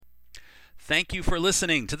Thank you for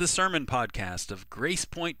listening to the sermon podcast of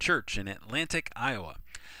GracePoint Church in Atlantic, Iowa.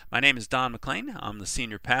 My name is Don McLean. I'm the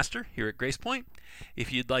senior pastor here at GracePoint.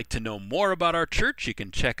 If you'd like to know more about our church, you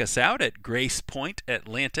can check us out at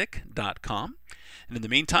gracepointatlantic.com. And in the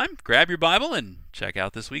meantime, grab your Bible and check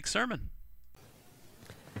out this week's sermon.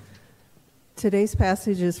 Today's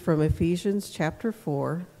passage is from Ephesians chapter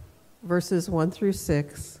 4, verses 1 through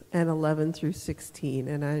 6 and 11 through 16,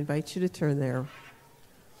 and I invite you to turn there.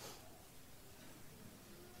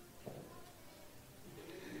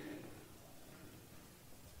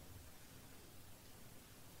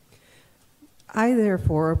 I,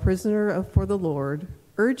 therefore, a prisoner for the Lord,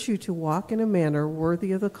 urge you to walk in a manner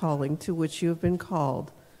worthy of the calling to which you have been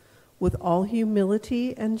called, with all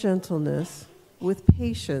humility and gentleness, with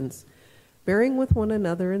patience, bearing with one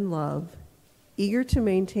another in love, eager to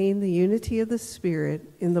maintain the unity of the Spirit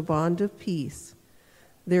in the bond of peace.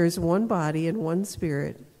 There is one body and one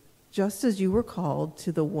Spirit, just as you were called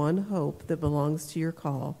to the one hope that belongs to your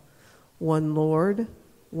call, one Lord,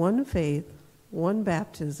 one faith, one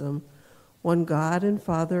baptism, one God and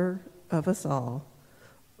Father of us all,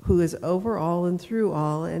 who is over all and through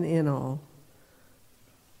all and in all.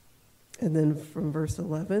 And then from verse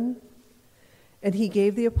 11, and he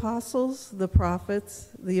gave the apostles, the prophets,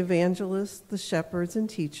 the evangelists, the shepherds, and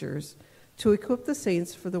teachers to equip the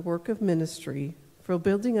saints for the work of ministry, for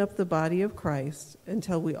building up the body of Christ,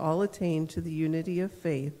 until we all attain to the unity of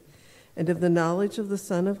faith and of the knowledge of the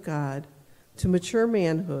Son of God, to mature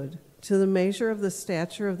manhood, to the measure of the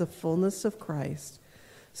stature of the fullness of Christ,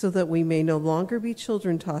 so that we may no longer be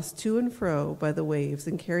children tossed to and fro by the waves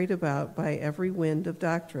and carried about by every wind of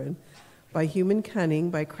doctrine, by human cunning,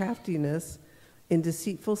 by craftiness, in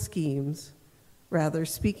deceitful schemes. Rather,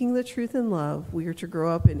 speaking the truth in love, we are to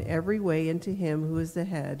grow up in every way into him who is the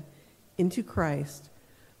head, into Christ,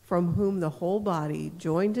 from whom the whole body,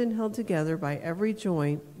 joined and held together by every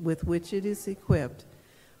joint with which it is equipped,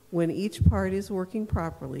 when each part is working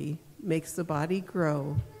properly, makes the body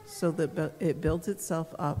grow so that it builds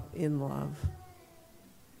itself up in love.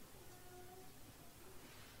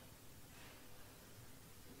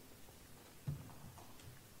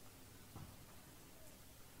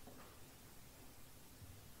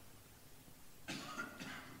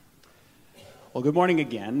 Well, good morning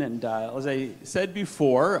again, and as I said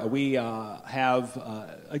before, we have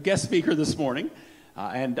a guest speaker this morning,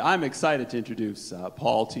 and I'm excited to introduce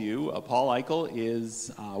Paul to you. Paul Iekel is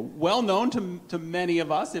well known to many of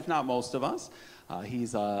us, if not most of us. He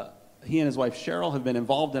and his wife Cheryl have been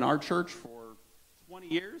involved in our church for 20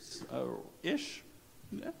 years-ish,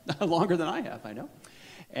 longer than I have, I know.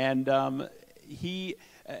 And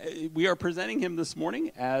we are presenting him this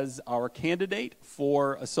morning as our candidate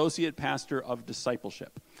for Associate Pastor of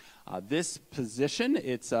Discipleship. This position,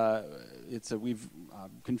 we've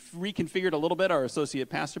reconfigured a little bit our Associate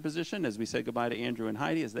Pastor position as we said goodbye to Andrew and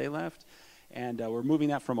Heidi as they left. And we're moving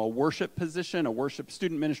that from a worship position, a worship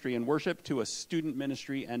student ministry and worship, to a student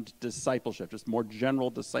ministry and discipleship, just more general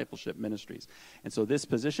discipleship ministries. And so this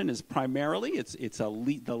position is primarily,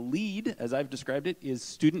 the lead, as I've described it, is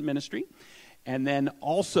student ministry. And then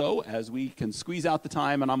also, as we can squeeze out the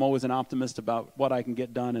time, and I'm always an optimist about what I can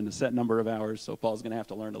get done in a set number of hours, so Paul's going to have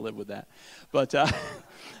to learn to live with that. But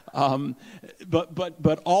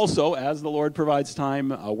also, as the Lord provides time,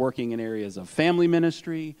 working in areas of family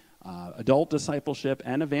ministry, adult discipleship,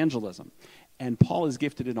 and evangelism. And Paul is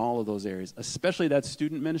gifted in all of those areas, especially that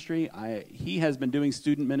student ministry. He has been doing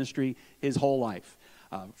student ministry his whole life.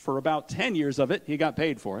 For about 10 years of it, he got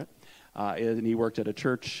paid for it. And he worked at a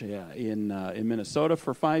church in Minnesota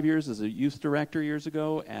for 5 years as a youth director years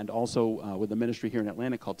ago, and also with a ministry here in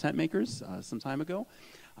Atlanta called Tent Makers some time ago.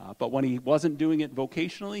 But when he wasn't doing it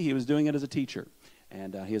vocationally, he was doing it as a teacher.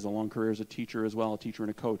 And he has a long career as a teacher as well, a teacher and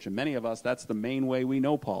a coach. And many of us, that's the main way we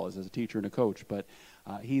know Paul is as a teacher and a coach. But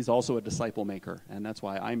he's also a disciple maker, and that's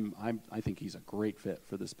why I think he's a great fit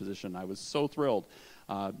for this position. I was so thrilled.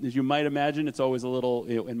 As you might imagine, it's always a little,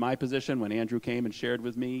 in my position, when Andrew came and shared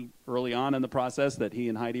with me early on in the process that he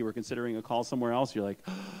and Heidi were considering a call somewhere else, you're like,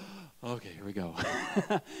 okay, here we go.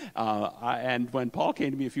 And when Paul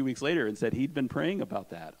came to me a few weeks later and said he'd been praying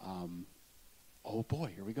about that, oh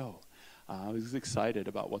boy, here we go. I was excited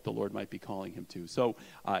about what the Lord might be calling him to. So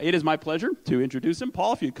it is my pleasure to introduce him.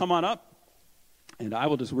 Paul, if you'd come on up. And I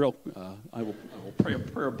will just I will pray a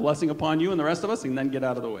prayer of blessing upon you and the rest of us, and then get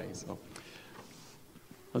out of the way. So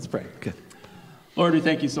let's pray. Good. Lord, we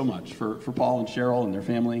thank you so much for Paul and Cheryl and their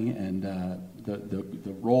family, and the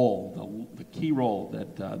key role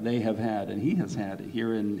that they have had and he has had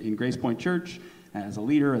here in GracePoint Church as a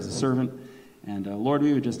leader, as a servant. And Lord,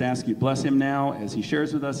 we would just ask you to bless him now as he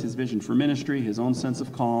shares with us his vision for ministry, his own sense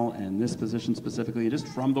of call, and this position specifically, just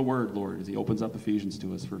from the word, Lord, as he opens up Ephesians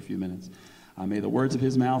to us for a few minutes. May the words of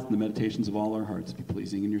his mouth and the meditations of all our hearts be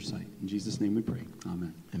pleasing in your sight. In Jesus' name we pray.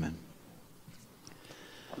 Amen. Amen.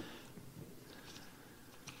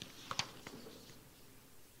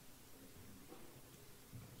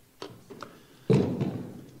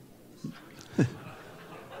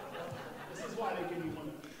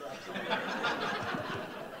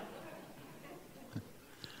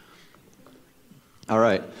 All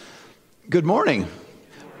right. Good morning.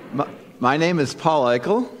 My name is Paul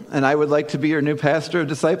Iekel, and I would like to be your new pastor of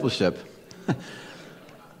discipleship.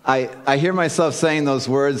 I hear myself saying those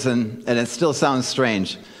words, and it still sounds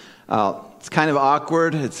strange. It's kind of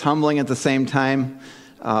awkward. It's humbling at the same time.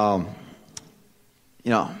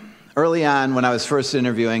 Early on when I was first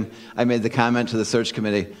interviewing, I made the comment to the search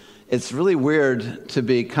committee, it's really weird to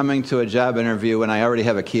be coming to a job interview when I already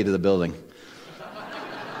have a key to the building.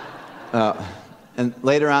 And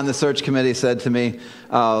later on, the search committee said to me,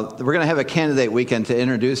 we're going to have a candidate weekend to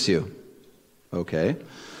introduce you. Okay.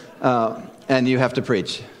 And you have to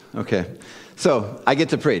preach. Okay. So I get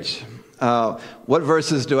to preach. What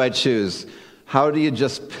verses do I choose? How do you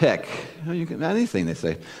just pick? You can, anything, they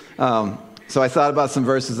say. So I thought about some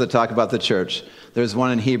verses that talk about the church. There's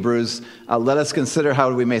one in Hebrews. Let us consider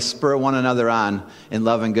how we may spur one another on in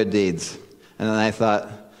love and good deeds. And then I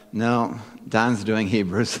thought, no, Don's doing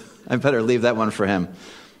Hebrews. I better leave that one for him.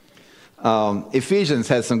 Ephesians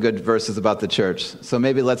has some good verses about the church, so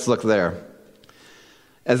maybe let's look there.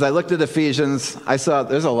 As I looked at Ephesians, I saw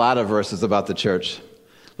there's a lot of verses about the church.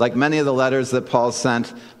 Like many of the letters that Paul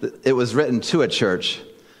sent, it was written to a church.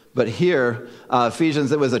 But here,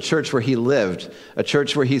 Ephesians, it was a church where he lived, a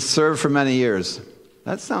church where he served for many years.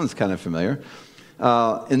 That sounds kind of familiar.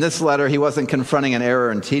 In this letter, he wasn't confronting an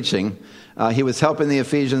error in teaching. He was helping the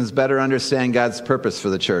Ephesians better understand God's purpose for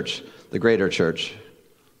the church, the greater church.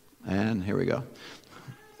 And here we go.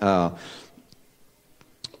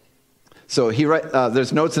 So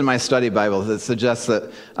there's notes in my study Bible that suggests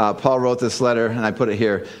that Paul wrote this letter, and I put it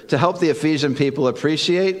here, to help the Ephesian people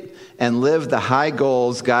appreciate and live the high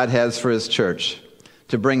goals God has for his church,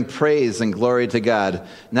 to bring praise and glory to God,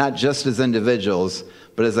 not just as individuals,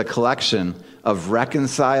 but as a collection of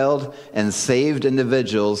reconciled and saved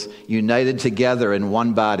individuals united together in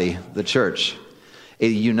one body, the church. A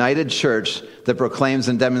united church that proclaims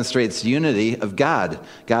and demonstrates unity of God,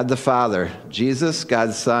 God the Father, Jesus,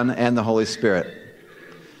 God's Son, and the Holy Spirit.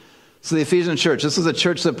 So the Ephesian church, this was a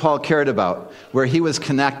church that Paul cared about, where he was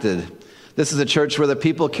connected. This is a church where the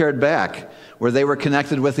people cared back, where they were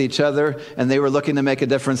connected with each other, and they were looking to make a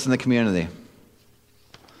difference in the community.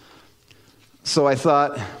 So I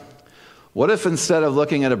thought, what if instead of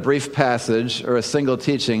looking at a brief passage or a single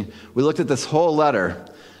teaching, we looked at this whole letter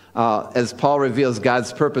as Paul reveals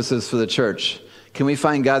God's purposes for the church? Can we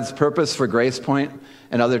find God's purpose for GracePoint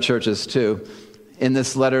and other churches too in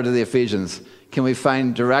this letter to the Ephesians? Can we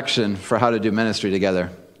find direction for how to do ministry together?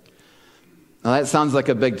 Now that sounds like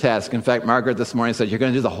a big task. In fact, Margaret this morning said, you're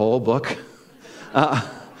going to do the whole book?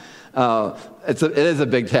 It is a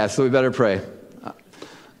big task, so we better pray.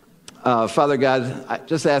 Father God, I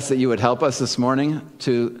just ask that you would help us this morning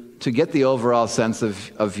to get the overall sense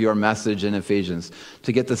of your message in Ephesians,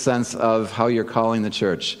 to get the sense of how you're calling the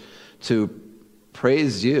church, to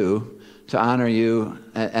praise you, to honor you,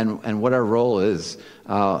 and what our role is.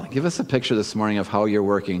 Give us a picture this morning of how you're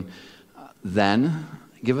working. Then,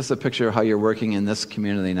 give us a picture of how you're working in this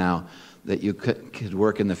community now, that you could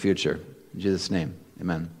work in the future. In Jesus' name,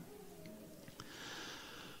 amen.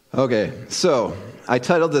 Okay, so I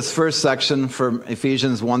titled this first section for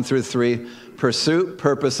Ephesians 1 through 3, Pursuit,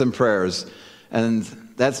 Purpose, and Prayers. And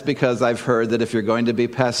that's because I've heard that if you're going to be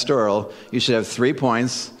pastoral, you should have 3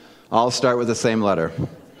 points, all start with the same letter.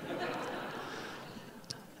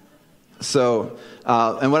 So,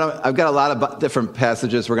 I've got a lot of different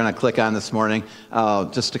passages we're going to click on this morning,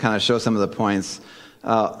 just to kind of show some of the points.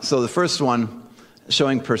 So the first one,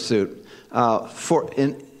 showing pursuit.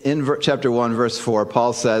 In chapter 1, verse 4,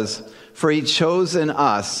 Paul says, "For he chose in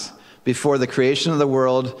us before the creation of the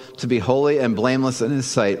world to be holy and blameless in his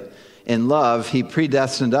sight. In love, he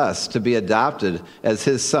predestined us to be adopted as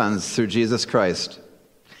his sons through Jesus Christ."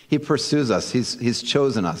 He pursues us. He's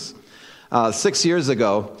chosen us. 6 years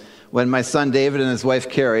ago, when my son David and his wife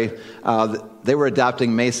Carrie, they were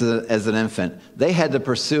adopting Mason as an infant, they had to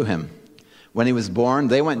pursue him. When he was born,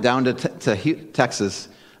 they went down to Texas,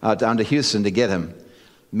 down to Houston to get him.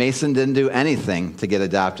 Mason didn't do anything to get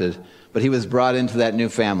adopted, but he was brought into that new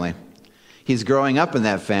family. He's growing up in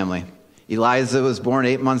that family. Eliza was born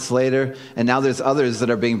 8 months later, and now there's others that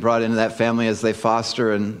are being brought into that family as they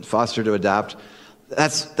foster to adopt.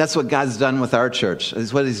 That's what God's done with our church.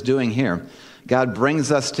 That's what he's doing here. God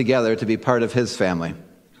brings us together to be part of his family.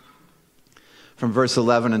 From verse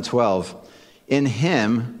 11 and 12, in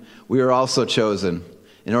him we are also chosen,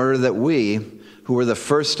 in order that we, who were the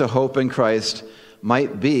first to hope in Christ,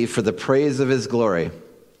 might be for the praise of his glory.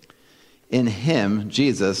 In him,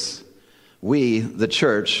 Jesus, we, the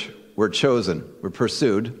church, were chosen, were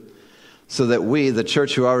pursued, so that we, the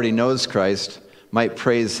church who already knows Christ, might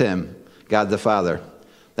praise him, God the Father.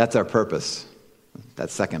 That's our purpose.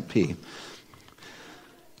 That's second P.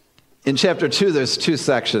 In chapter 2, there's 2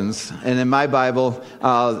 sections, and in my Bible,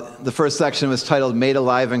 the first section was titled Made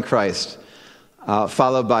Alive in Christ,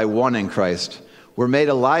 followed by One in Christ. We're made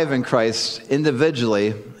alive in Christ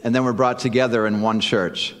individually, and then we're brought together in one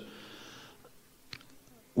church.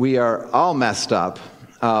 We are all messed up,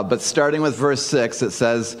 but starting with verse 6, it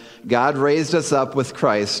says, God raised us up with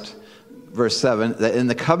Christ, verse 7, that in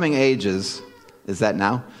the coming ages, is that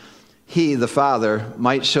now? He, the Father,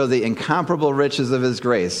 might show the incomparable riches of his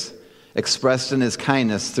grace, expressed in his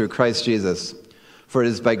kindness through Christ Jesus. For it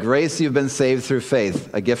is by grace you've been saved through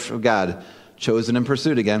faith, a gift of God, chosen and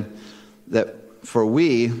pursued again, that for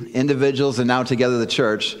we, individuals and now together the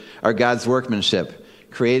church, are God's workmanship,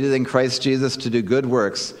 created in Christ Jesus to do good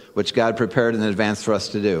works, which God prepared in advance for us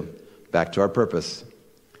to do. Back to our purpose.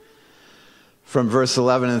 From verse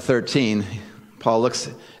 11 and 13, Paul looks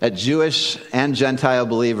at Jewish and Gentile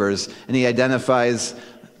believers, and he identifies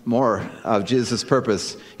more of Jesus'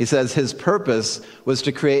 purpose. He says his purpose was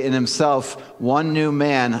to create in himself one new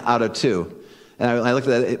man out of two. And I looked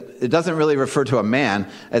at it, it doesn't really refer to a man.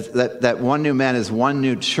 That one new man is one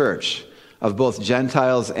new church of both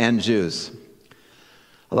Gentiles and Jews.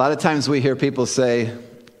 A lot of times we hear people say,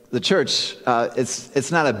 the church,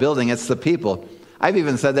 it's not a building, it's the people. I've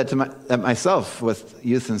even said that to myself with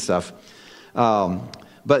youth and stuff.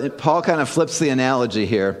 But Paul kind of flips the analogy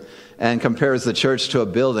here and compares the church to a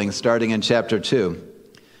building starting in chapter 2.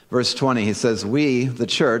 Verse 20, he says, we, the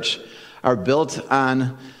church, are built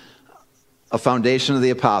on a foundation of the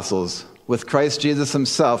apostles, with Christ Jesus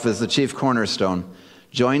himself as the chief cornerstone,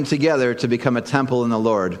 joined together to become a temple in the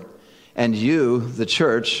Lord. And you, the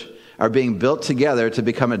church, are being built together to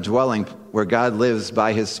become a dwelling where God lives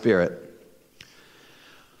by his Spirit.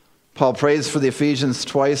 Paul prays for the Ephesians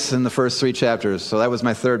twice in the first 3 chapters, so that was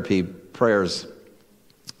my third P, prayers.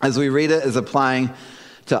 As we read it as applying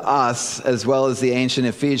to us as well as the ancient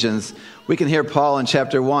Ephesians, we can hear Paul in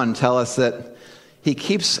chapter 1 tell us that he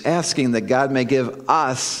keeps asking that God may give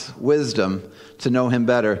us wisdom to know him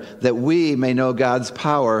better, that we may know God's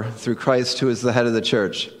power through Christ who is the head of the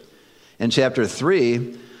church. In chapter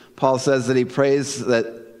 3, Paul says that he prays that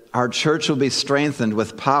our church will be strengthened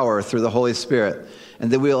with power through the Holy Spirit,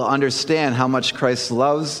 and that we will understand how much Christ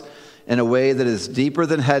loves in a way that is deeper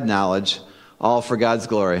than head knowledge, all for God's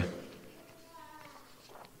glory.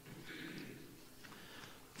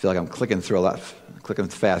 I feel like I'm clicking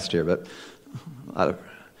fast here, but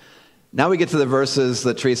Now we get to the verses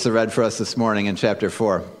that Teresa read for us this morning in chapter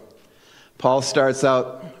 4. Paul starts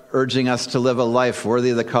out urging us to live a life worthy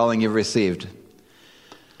of the calling you've received.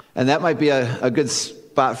 And that might be a good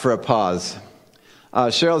spot for a pause.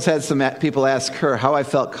 Cheryl's had some people ask her how I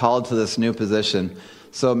felt called to this new position.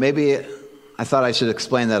 So maybe I thought I should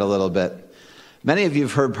explain that a little bit. Many of you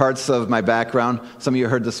have heard parts of my background. Some of you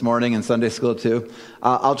heard this morning in Sunday school too.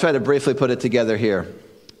 I'll try to briefly put it together here.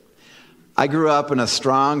 I grew up in a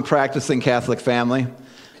strong, practicing Catholic family.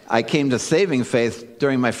 I came to saving faith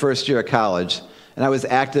during my first year of college, and I was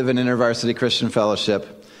active in InterVarsity Christian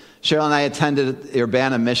Fellowship. Cheryl and I attended the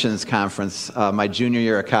Urbana Missions Conference my junior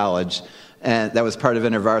year of college, and that was part of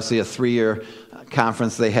InterVarsity, a 3-year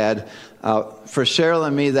conference they had. For Cheryl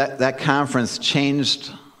and me, that conference changed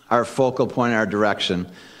our focal point, our direction.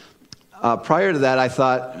 Prior to that, I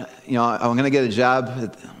thought, I'm going to get a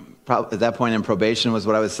job. At that point in probation was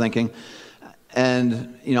what I was thinking.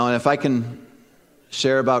 And if I can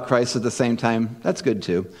share about Christ at the same time, that's good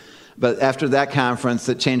too. But after that conference,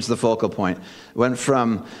 it changed the focal point. It went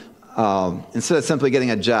from, instead of simply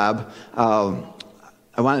getting a job,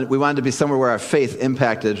 we wanted to be somewhere where our faith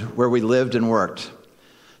impacted where we lived and worked.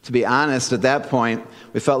 To be honest, at that point,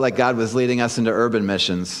 we felt like God was leading us into urban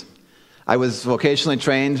missions. I was vocationally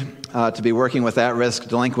trained to be working with at-risk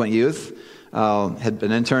delinquent youth, had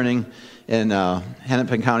been interning in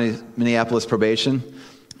Hennepin County, Minneapolis probation,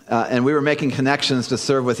 and we were making connections to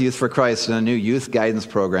serve with Youth for Christ in a new youth guidance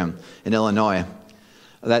program in Illinois.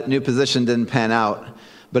 That new position didn't pan out,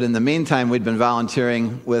 but in the meantime, we'd been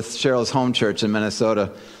volunteering with Cheryl's home church in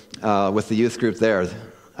Minnesota with the youth group there.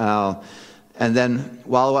 And then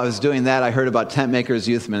while I was doing that, I heard about Tent Makers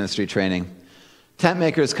Youth Ministry training. Tent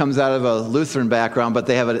Makers comes out of a Lutheran background, but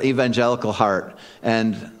they have an evangelical heart.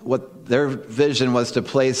 And what their vision was to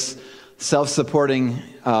place self-supporting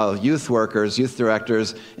youth workers, youth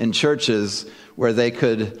directors in churches where they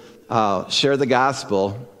could share the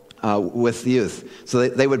gospel with youth. So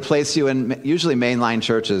they would place you in usually mainline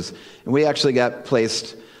churches. And we actually got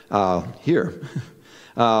placed here.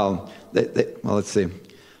 Well, let's see.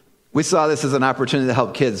 We saw this as an opportunity to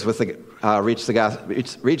help kids with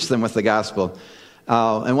reach them with the gospel.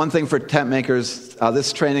 And one thing for tent makers,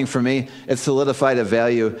 this training for me, it solidified a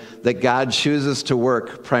value that God chooses to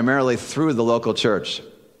work primarily through the local church.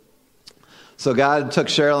 So God took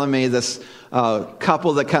Cheryl and me, this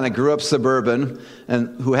couple that kind of grew up suburban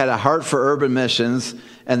and who had a heart for urban missions,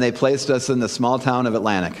 and they placed us in the small town of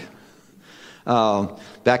Atlantic. That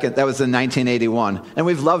was in 1981. And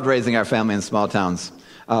we've loved raising our family in small towns.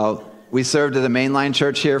 We served at a mainline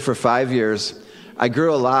church here for 5 years. I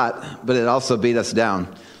grew a lot, but it also beat us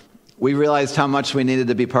down. We realized how much we needed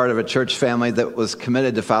to be part of a church family that was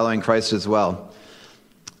committed to following Christ as well.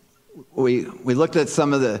 We looked at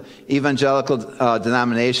some of the evangelical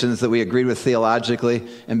denominations that we agreed with theologically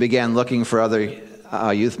and began looking for other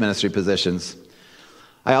youth ministry positions.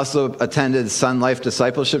 I also attended Sun Life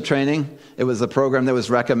Discipleship training. It was a program that was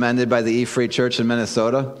recommended by the E-Free Church in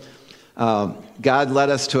Minnesota. God led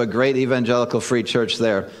us to a great evangelical free church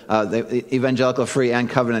there, the evangelical free and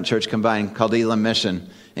covenant church combined, called Elam Mission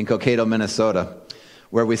in Cokato, Minnesota,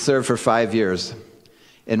 where we served for 5 years.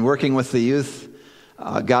 In working with the youth,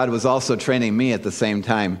 God was also training me at the same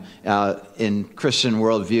time in Christian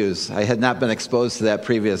worldviews. I had not been exposed to that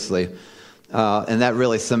previously, and that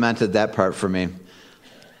really cemented that part for me.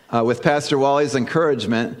 With Pastor Wally's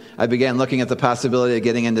encouragement, I began looking at the possibility of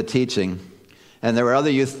getting into teaching. And there were other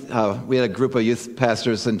youth, we had a group of youth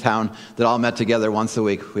pastors in town that all met together once a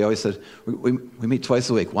week. We always said, we meet twice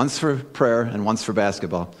a week, once for prayer and once for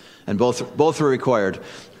basketball. And both were required.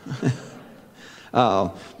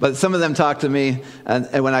 But some of them talked to me,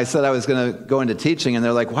 and when I said I was going to go into teaching, and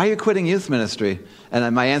they're like, why are you quitting youth ministry?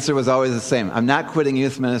 And my answer was always the same. I'm not quitting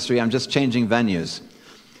youth ministry, I'm just changing venues.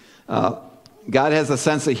 God has a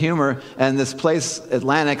sense of humor, and this place,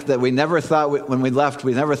 Atlantic, that we never thought, when we left,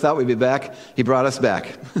 we never thought we'd be back, he brought us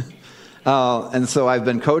back. And so I've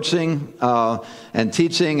been coaching and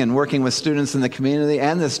teaching and working with students in the community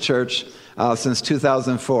and this church since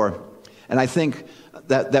 2004. And I think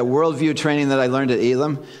that worldview training that I learned at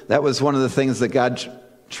Elam, that was one of the things that God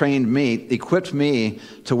trained me, equipped me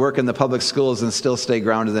to work in the public schools and still stay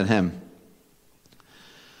grounded in him.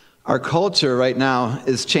 Our culture right now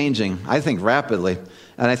is changing, I think, rapidly.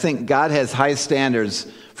 And I think God has high standards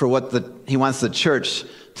for what he wants the church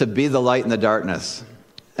to be, the light in the darkness.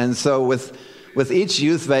 And so with each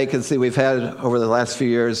youth vacancy we've had over the last few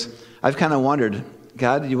years, I've kind of wondered,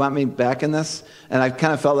 God, do you want me back in this? And I've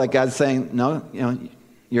kind of felt like God's saying, no,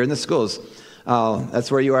 you're in the schools.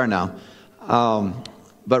 That's where you are now.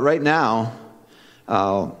 But right now,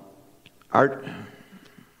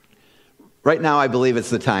 Right now, I believe it's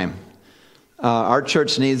the time. Our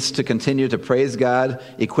church needs to continue to praise God,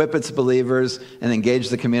 equip its believers, and engage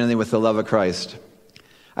the community with the love of Christ.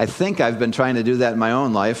 I think I've been trying to do that in my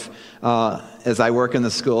own life as I work in the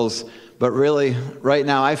schools, but really, right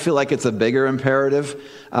now, I feel like it's a bigger imperative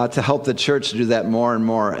to help the church do that more and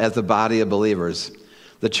more as a body of believers.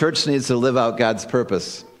 The church needs to live out God's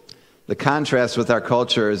purpose. The contrast with our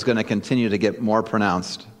culture is going to continue to get more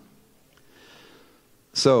pronounced.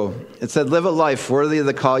 So, it said, live a life worthy of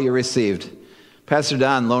the call you received. Pastor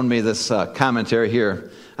Don loaned me this commentary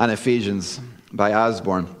here on Ephesians by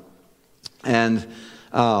Osborne. And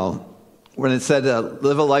when it said,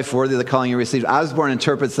 live a life worthy of the calling you received, Osborne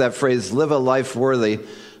interprets that phrase, live a life worthy,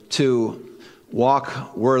 to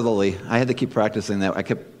walk worthily. I had to keep practicing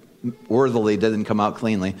that. Worthily didn't come out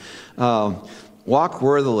cleanly. Walk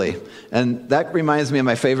worthily. And that reminds me of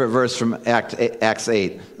my favorite verse from Acts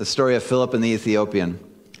 8, the story of Philip and the Ethiopian.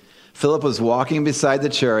 Philip was walking beside the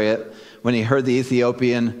chariot when he heard the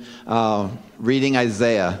Ethiopian reading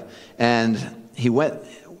Isaiah. And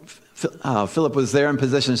Philip was there in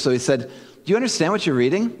position, so he said, do you understand what you're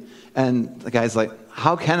reading? And the guy's like,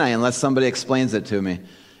 how can I unless somebody explains it to me?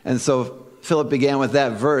 And so Philip began with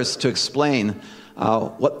that verse to explain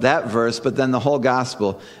what that verse, but then the whole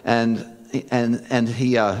gospel. And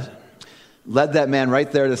he led that man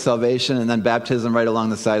right there to salvation and then baptism right along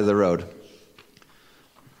the side of the road.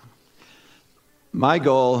 My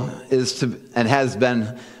goal is to, and has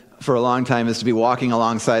been for a long time, is to be walking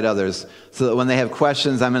alongside others so that when they have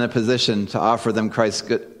questions, I'm in a position to offer them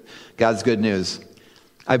God's good news.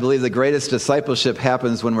 I believe the greatest discipleship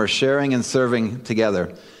happens when we're sharing and serving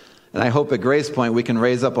together. And I hope at GracePoint we can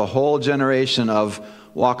raise up a whole generation of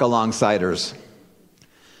walk-alongsiders.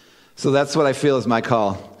 So that's what I feel is my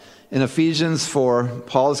call. In Ephesians 4,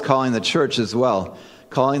 Paul is calling the church as well,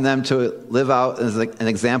 calling them to live out as an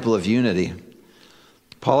example of unity.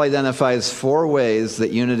 Paul identifies 4 ways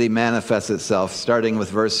that unity manifests itself, starting with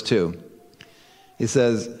verse 2. He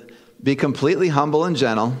says, "Be completely humble and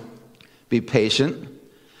gentle, be patient,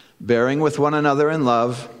 bearing with one another in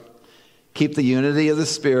love, keep the unity of the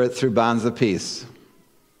Spirit through bonds of peace."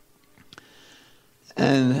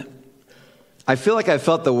 And I feel like I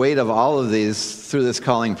felt the weight of all of these through this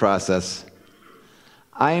calling process.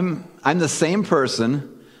 I'm the same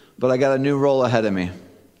person, but I got a new role ahead of me.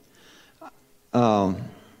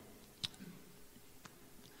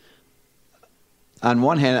 On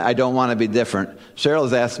one hand, I don't want to be different.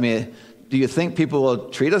 Cheryl's asked me, do you think people will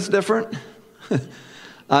treat us different?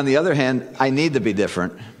 On the other hand, I need to be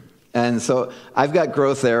different. And so I've got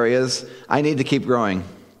growth areas. I need to keep growing.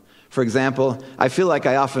 For example, I feel like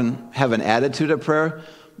I often have an attitude of prayer,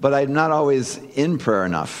 but I'm not always in prayer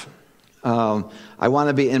enough. I want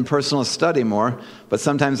to be in personal study more, but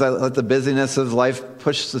sometimes I let the busyness of life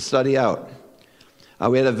push the study out.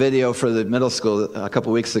 We had a video for the middle school a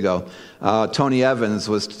couple weeks ago. Tony Evans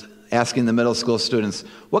was asking the middle school students,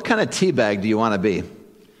 what kind of tea bag do you want to be?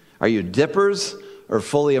 Are you dippers or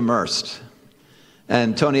fully immersed?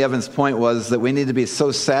 And Tony Evans' point was that we need to be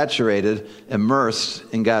so saturated, immersed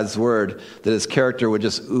in God's Word, that His character would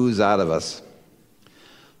just ooze out of us.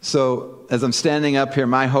 So as I'm standing up here,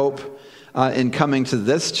 my hope in coming to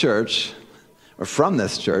this church, or from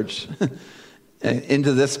this church,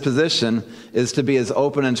 into this position is to be as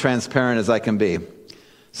open and transparent as I can be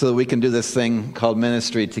so that we can do this thing called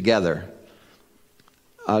ministry together.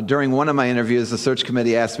 During one of my interviews, the search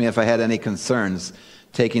committee asked me if I had any concerns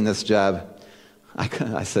taking this job.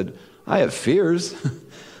 I said, I have fears.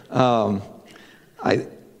 I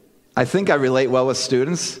think I relate well with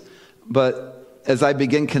students, but as I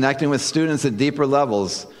begin connecting with students at deeper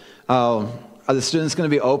levels, are the students going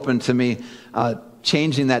to be open to me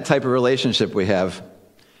changing that type of relationship we have?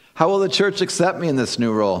 How will the church accept me in this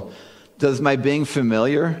new role? Does my being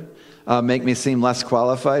familiar make me seem less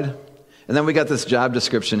qualified? And then we got this job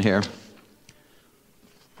description here.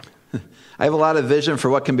 I have a lot of vision for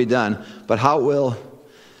what can be done, but how will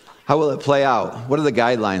it play out? What are the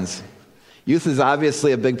guidelines? Youth is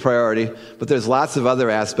obviously a big priority, but there's lots of other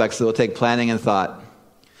aspects that will take planning and thought.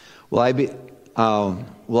 Will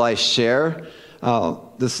I share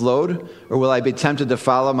this load, or will I be tempted to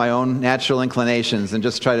follow my own natural inclinations and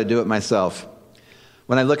just try to do it myself?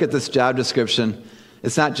 When I look at this job description,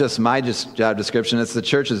 it's not just my job description, it's the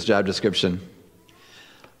church's job description.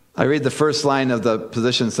 I read the first line of the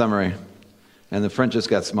position summary, and the print just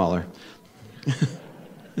got smaller.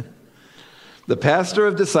 The pastor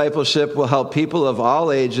of discipleship will help people of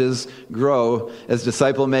all ages grow as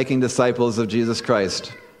disciple-making disciples of Jesus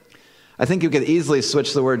Christ. I think you could easily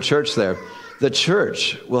switch the word church there. The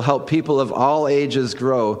church will help people of all ages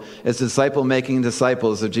grow as disciple-making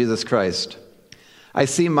disciples of Jesus Christ. I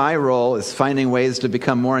see my role as finding ways to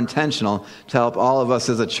become more intentional to help all of us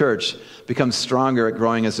as a church become stronger at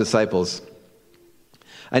growing as disciples.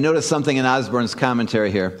 I noticed something in Osborne's commentary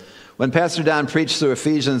here. When Pastor Don preached through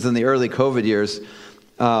Ephesians in the early COVID years,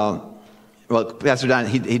 Pastor Don,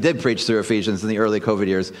 he did preach through Ephesians in the early COVID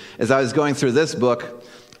years. As I was going through this book,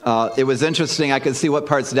 it was interesting. I could see what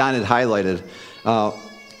parts Don had highlighted.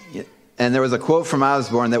 And there was a quote from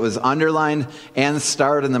Osborne that was underlined and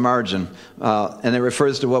starred in the margin. And it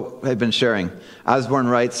refers to what I've been sharing. Osborne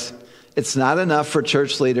writes, "It's not enough for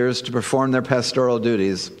church leaders to perform their pastoral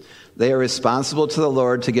duties. They are responsible to the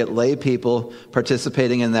Lord to get lay people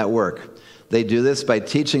participating in that work. They do this by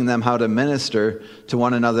teaching them how to minister to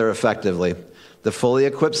one another effectively. The fully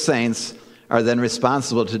equipped saints are then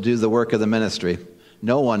responsible to do the work of the ministry.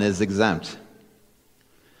 No one is exempt."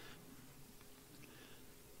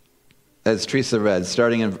 As Teresa read,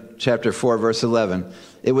 starting in chapter 4, verse 11,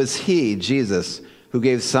 "It was He, Jesus, who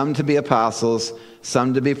gave some to be apostles,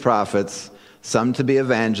 some to be prophets, some to be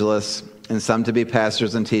evangelists, and some to be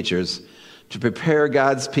pastors and teachers, to prepare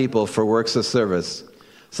God's people for works of service,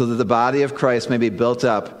 so that the body of Christ may be built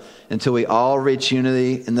up until we all reach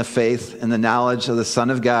unity in the faith and the knowledge of the Son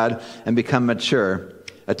of God and become mature,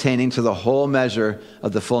 attaining to the whole measure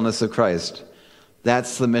of the fullness of Christ."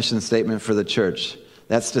 That's the mission statement for the church.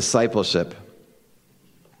 That's discipleship.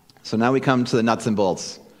 So now we come to the nuts and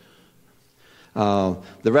bolts. The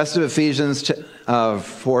rest of Ephesians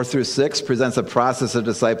 4 through 6 presents a process of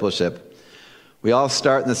discipleship. We all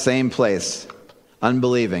start in the same place,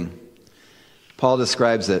 unbelieving. Paul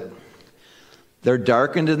describes it. They're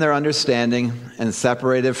darkened in their understanding and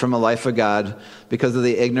separated from a life of God because of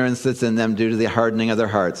the ignorance that's in them due to the hardening of their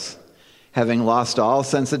hearts. Having lost all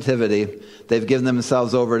sensitivity, they've given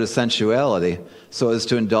themselves over to sensuality so as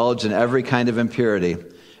to indulge in every kind of impurity,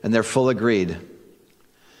 and they're full of greed.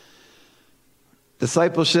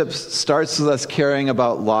 Discipleship starts with us caring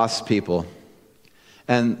about lost people.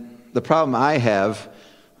 And the problem I have,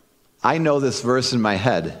 I know this verse in my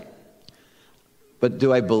head, but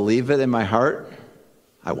do I believe it in my heart?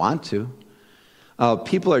 I want to.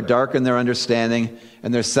 People are dark in their understanding,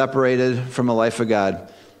 and they're separated from a life of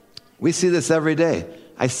God. We see this every day.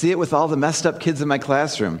 I see it with all the messed up kids in my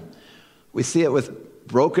classroom. We see it with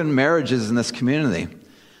broken marriages in this community.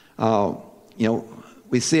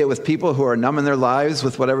 We see it with people who are numbing their lives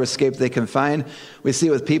with whatever escape they can find. We see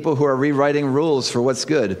it with people who are rewriting rules for what's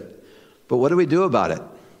good. But what do we do about it?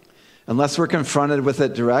 Unless we're confronted with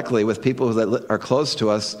it directly with people that are close to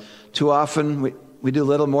us, too often we do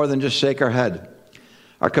little more than just shake our head.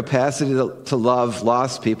 Our capacity to love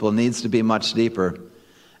lost people needs to be much deeper.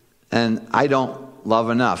 And I don't love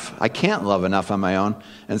enough. I can't love enough on my own.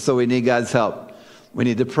 And so we need God's help. We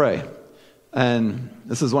need to pray. And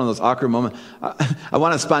this is one of those awkward moments. I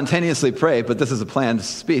want to spontaneously pray, but this is a planned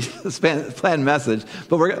speech, planned message.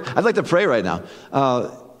 But I'd like to pray right now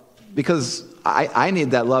because I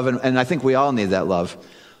need that love, and I think we all need that love.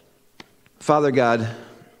 Father God,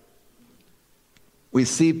 we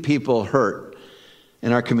see people hurt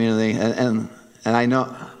in our community, and I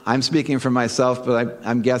know I'm speaking for myself, but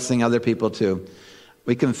I'm guessing other people too.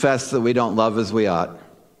 We confess that we don't love as we ought.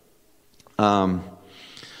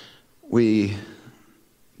 We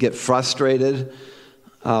get frustrated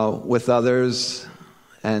with others,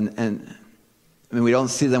 and we don't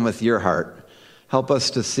see them with your heart. Help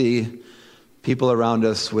us to see people around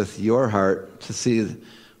us with your heart, to see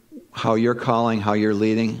how you're calling, how you're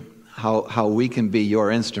leading, how we can be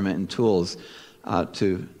your instrument and tools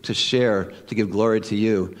to share, to give glory to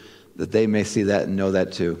you, that they may see that and know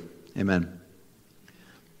that too. Amen.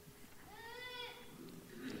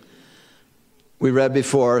 We read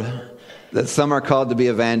before that some are called to be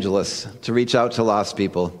evangelists, to reach out to lost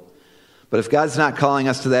people. But if God's not calling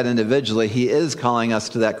us to that individually, he is calling us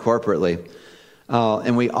to that corporately.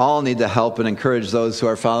 And we all need to help and encourage those who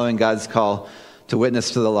are following God's call to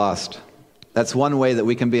witness to the lost. That's one way that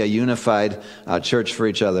we can be a unified church for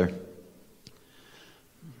each other.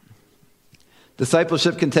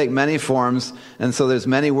 Discipleship can take many forms, and so there's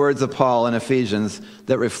many words of Paul in Ephesians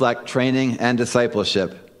that reflect training and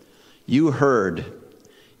discipleship. You heard,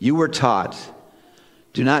 you were taught,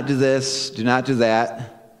 do not do this, do not do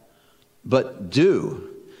that, but do.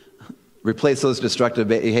 Replace those destructive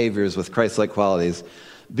behaviors with Christ-like qualities.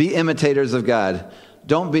 Be imitators of God.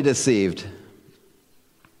 Don't be deceived.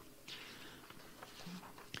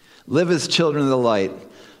 Live as children of the light.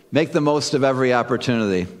 Make the most of every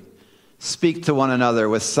opportunity. Speak to one another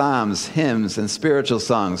with psalms, hymns, and spiritual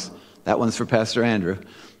songs. That one's for Pastor Andrew.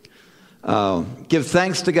 Give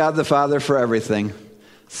thanks to God the Father for everything.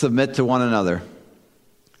 Submit to one another.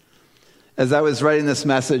 As I was writing this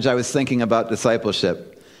message, I was thinking about discipleship.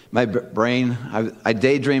 My brain, I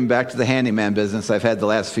daydreamed back to the handyman business I've had the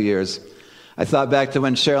last few years. I thought back to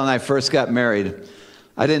when Cheryl and I first got married.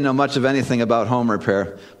 I didn't know much of anything about home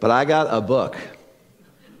repair, but I got a book.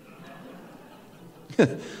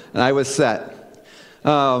 And I was set.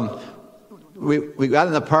 We got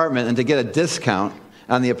an apartment, and to get a discount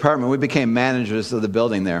on the apartment, we became managers of the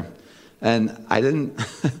building there. And I didn't,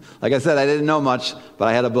 like I said, I didn't know much, but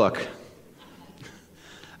I had a book.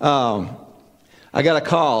 I got a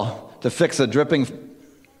call to fix a dripping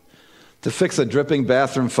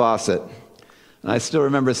bathroom faucet. And I still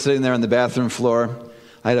remember sitting there on the bathroom floor.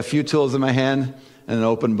 I had a few tools in my hand and an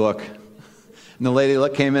open book. And the lady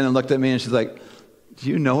came in and looked at me, and she's like, "Do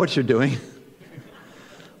you know what you're doing?"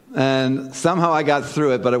 And somehow I got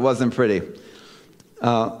through it, but it wasn't pretty.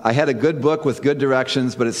 I had a good book with good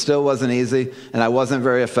directions, but it still wasn't easy, and I wasn't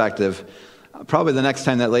very effective. Probably the next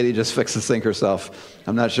time that lady just fixed the sink herself.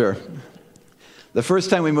 I'm not sure. The first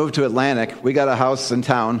time we moved to Atlantic, we got a house in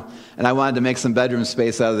town, and I wanted to make some bedroom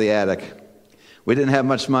space out of the attic. We didn't have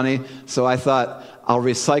much money, so I thought, I'll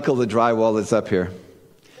recycle the drywall that's up here.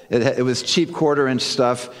 It was cheap quarter-inch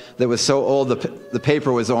stuff that was so old the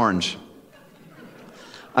paper was orange.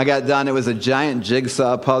 I got done. It was a giant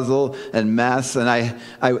jigsaw puzzle and mess, and I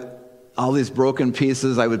all these broken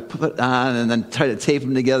pieces I would put on and then try to tape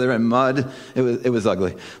them together in mud. It was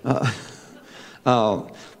ugly.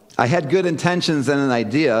 I had good intentions and an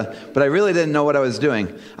idea, but I really didn't know what I was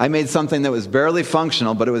doing. I made something that was barely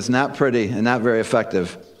functional, but it was not pretty and not very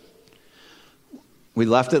effective. We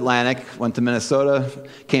left Atlantic, went to Minnesota,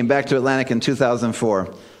 came back to Atlantic in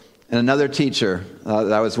 2004. And another teacher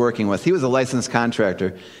that I was working with, he was a licensed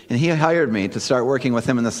contractor, and he hired me to start working with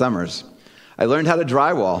him in the summers. I learned how to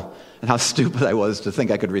drywall, and how stupid I was to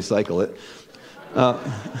think I could recycle it.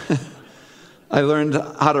 I learned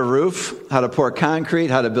how to roof, how to pour concrete,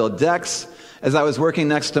 how to build decks. As I was working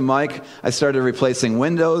next to Mike, I started replacing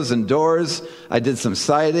windows and doors. I did some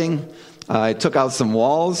siding. I took out some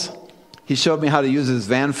walls. He showed me how to use his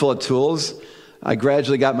van full of tools. I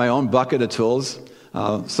gradually got my own bucket of tools,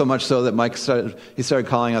 so much so that Mike started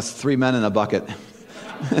calling us 3 men in a bucket.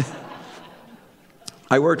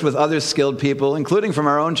 I worked with other skilled people, including from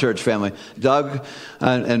our own church family, Doug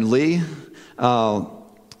and Lee.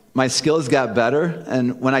 My skills got better,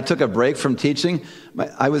 and when I took a break from teaching,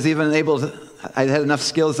 I was even I had enough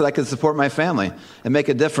skills that I could support my family and make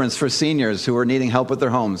a difference for seniors who were needing help with their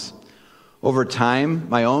homes. Over time,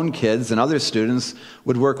 my own kids and other students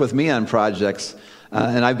would work with me on projects,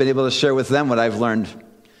 and I've been able to share with them what I've learned.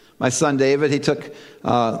 My son David, he took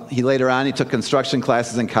construction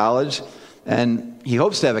classes in college, and he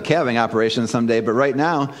hopes to have a calving operation someday, but right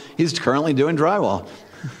now, he's currently doing drywall.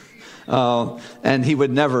 And he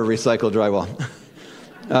would never recycle drywall.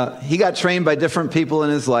 He got trained by different people in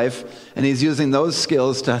his life, and he's using those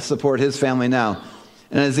skills to support his family now.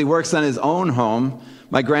 And as he works on his own home,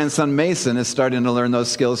 my grandson Mason is starting to learn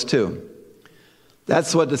those skills too.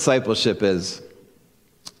 That's what discipleship is.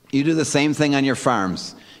 You do the same thing on your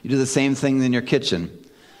farms. You do the same thing in your kitchen.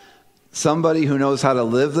 Somebody who knows how to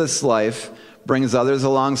live this life brings others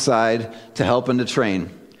alongside to help and to train.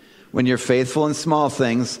 When you're faithful in small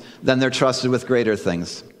things, then they're trusted with greater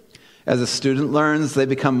things. As a student learns, they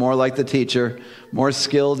become more like the teacher, more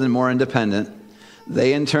skilled and more independent.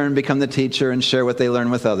 They in turn become the teacher and share what they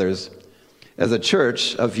learn with others. As a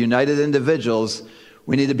church of united individuals,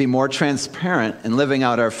 we need to be more transparent in living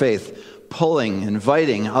out our faith,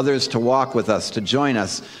 inviting others to walk with us, to join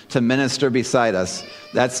us, to minister beside us.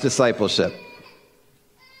 That's discipleship.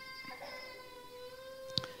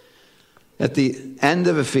 At the end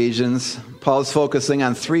of Ephesians, Paul is focusing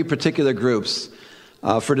on 3 particular groups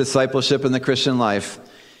for discipleship in the Christian life.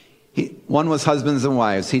 One was husbands and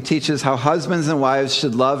wives. He teaches how husbands and wives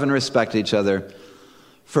should love and respect each other.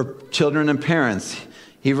 For children and parents,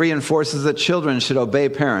 he reinforces that children should obey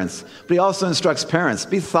parents. But he also instructs parents,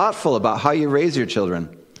 be thoughtful about how you raise your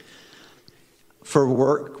children. For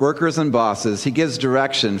workers and bosses, he gives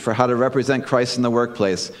direction for how to represent Christ in the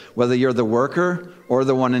workplace, whether you're the worker or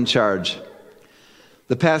the one in charge.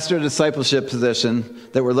 The pastor discipleship position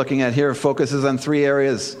that we're looking at here focuses on 3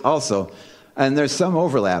 areas also, and there's some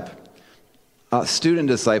overlap. Student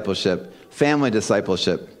discipleship, family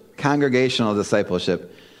discipleship, congregational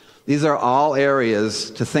discipleship. These are all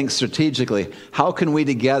areas to think strategically. How can we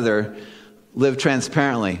together live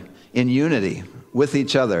transparently, in unity, with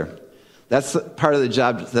each other? That's part of the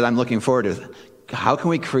job that I'm looking forward to. How can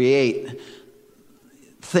we create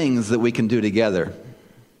things that we can do together?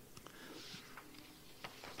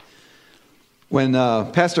 When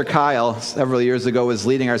Pastor Kyle, several years ago, was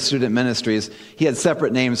leading our student ministries, he had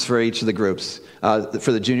separate names for each of the groups,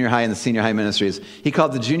 for the junior high and the senior high ministries. He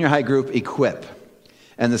called the junior high group Equip,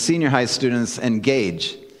 and the senior high students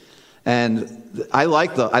Engage. And I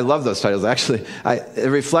love those titles, actually. It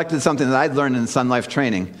reflected something that I'd learned in Sun Life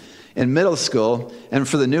training. In middle school, and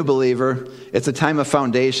for the new believer, it's a time of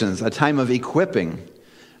foundations, a time of equipping,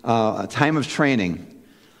 a time of training.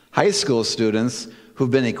 High school students who've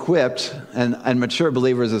been equipped, and mature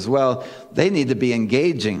believers as well, they need to be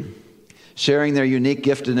engaging, sharing their unique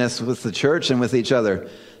giftedness with the church and with each other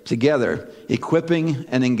together. Equipping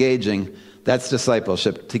and engaging, that's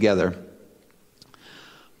discipleship together.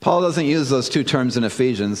 Paul doesn't use those 2 terms in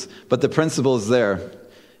Ephesians, but the principle is there.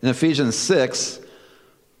 In Ephesians 6,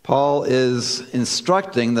 Paul is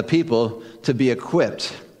instructing the people to be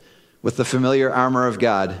equipped with the familiar armor of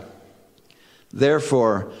God.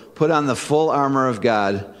 Therefore, put on the full armor of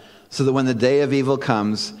God, so that when the day of evil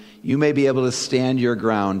comes, you may be able to stand your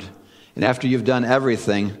ground. And after you've done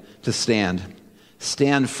everything, to stand.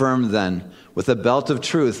 Stand firm then, with a belt of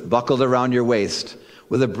truth buckled around your waist,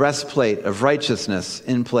 with a breastplate of righteousness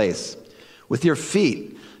in place, with your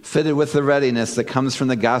feet fitted with the readiness that comes from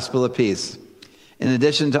the gospel of peace. In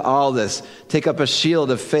addition to all this, take up a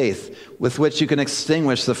shield of faith, with which you can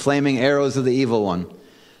extinguish the flaming arrows of the evil one.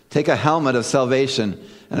 Take a helmet of salvation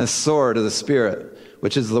and a sword of the Spirit,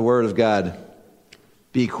 which is the Word of God.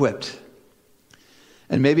 Be equipped.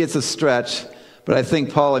 And maybe it's a stretch, but I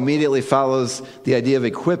think Paul immediately follows the idea of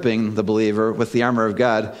equipping the believer with the armor of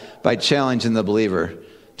God by challenging the believer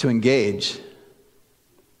to engage.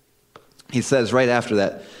 He says right after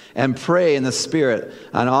that, and pray in the Spirit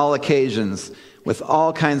on all occasions with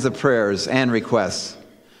all kinds of prayers and requests.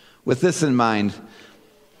 With this in mind,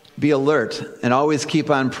 be alert and always keep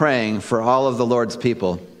on praying for all of the Lord's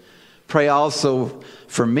people. Pray also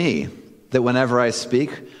for me, that whenever I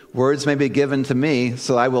speak, words may be given to me,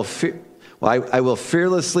 so I will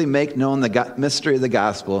fearlessly make known the mystery of the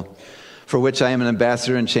gospel, for which I am an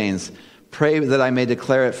ambassador in chains. Pray that I may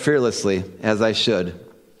declare it fearlessly, as I should.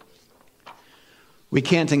 We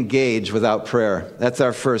can't engage without prayer. That's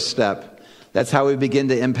our first step. That's how we begin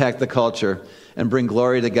to impact the culture and bring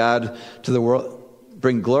glory to God to the world.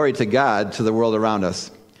 Bring glory to God to the world around us.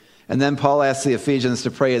 And then Paul asks the Ephesians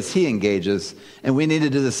to pray as he engages, and we need to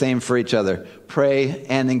do the same for each other. Pray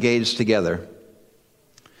and engage together.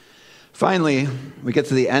 Finally, we get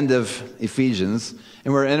to the end of Ephesians,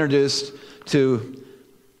 and we're introduced to,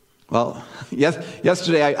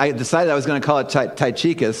 yesterday I decided I was going to call it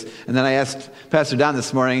Tychicus, and then I asked Pastor Don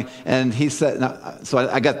this morning, and he said, so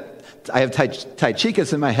I have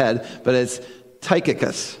Tychicus in my head, but it's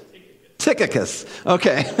Tychicus. Tychicus.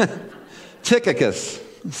 Okay. Tychicus.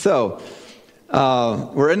 So,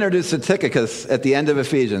 we're introduced to Tychicus at the end of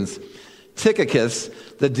Ephesians. Tychicus,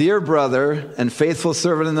 the dear brother and faithful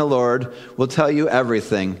servant in the Lord, will tell you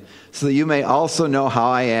everything, so that you may also know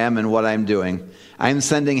how I am and what I'm doing. I am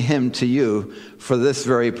sending him to you for this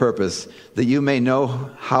very purpose, that you may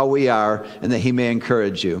know how we are and that he may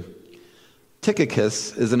encourage you.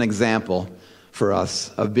 Tychicus is an example for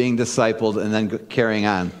us of being discipled and then carrying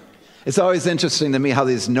on. It's always interesting to me how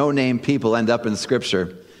these no-name people end up in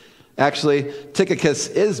Scripture. Actually, Tychicus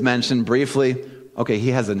is mentioned briefly. Okay, he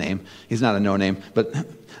has a name. He's not a no-name, but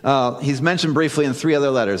he's mentioned briefly in 3 other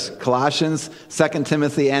letters: Colossians, 2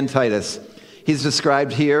 Timothy, and Titus. He's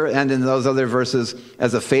described here and in those other verses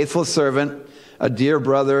as a faithful servant, a dear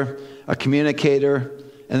brother, a communicator,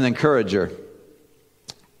 and an encourager.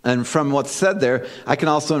 And from what's said there, I can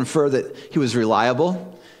also infer that he was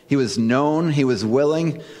reliable, he was known, he was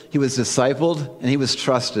willing, he was discipled, and he was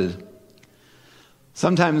trusted.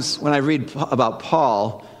 Sometimes when I read about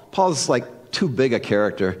Paul's like too big a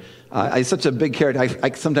character. He's such a big character,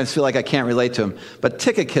 I sometimes feel like I can't relate to him. But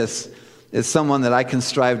Tychicus is someone that I can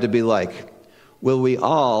strive to be like. Will we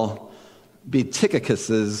all be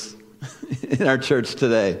Tychicuses in our church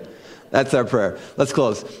today? That's our prayer. Let's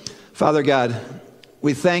close. Father God,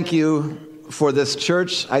 we thank you for this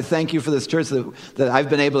church. I thank you for this church that I've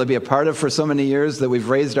been able to be a part of for so many years, that we've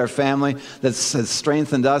raised our family, that has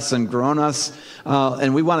strengthened us and grown us.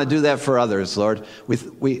 And we want to do that for others, Lord.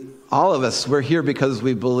 We all of us, we're here because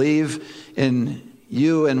we believe in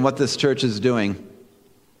you and what this church is doing.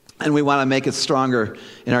 And we want to make it stronger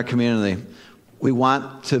in our community. We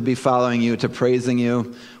want to be following you, to praising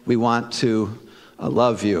you. We want to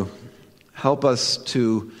love you. Help us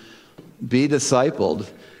to be discipled,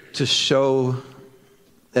 to show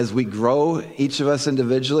as we grow, each of us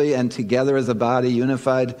individually and together as a body,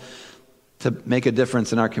 unified, to make a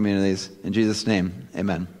difference in our communities. In Jesus' name,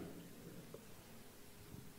 amen.